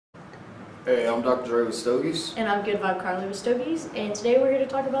Hey, I'm Dr. Dre with Stogies. And I'm Vibes Karlea with Stogies, and today we're here to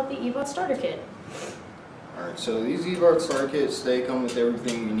talk about the Evod Starter Kit. Alright, so these Evod Starter Kits, they come with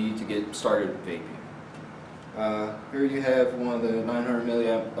everything you need to get started vaping. Here you have one of the 900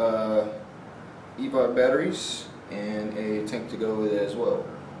 milliamp Evod batteries and a tank to go with it as well.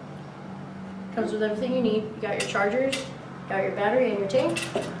 Comes with everything you need. You got your chargers, got your battery and your tank.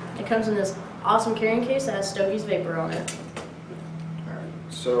 It comes in this awesome carrying case that has Stogies vapor on it. Alright,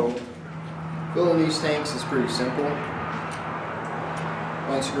 so filling these tanks is pretty simple.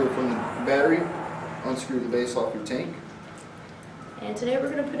 Unscrew it from the battery, unscrew the base off your tank. And today we're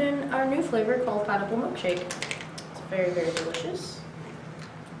going to put in our new flavor called Pineapple Milkshake. It's very, very delicious.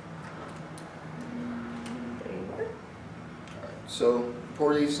 There you are. Alright, so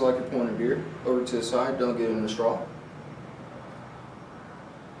pour these like a point of beer over to the side, don't get in the straw.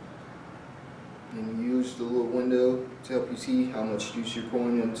 And use the little window to help you see how much juice you're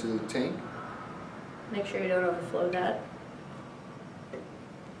pouring into the tank. Make sure you don't overflow that.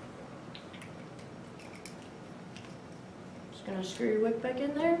 Just going to screw your wick back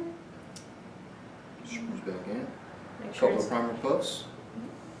in there. Screws back in. Make sure Couple of primer puffs.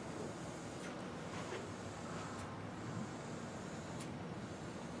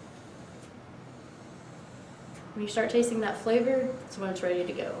 When you start tasting that flavor, that's when it's ready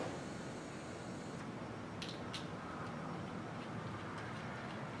to go.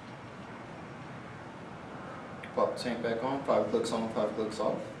 Pop the tank back on, 5 clicks on, 5 clicks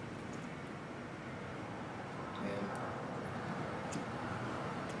off.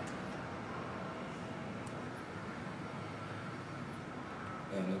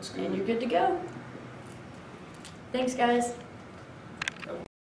 And it's good. And you're good to go. Thanks, guys.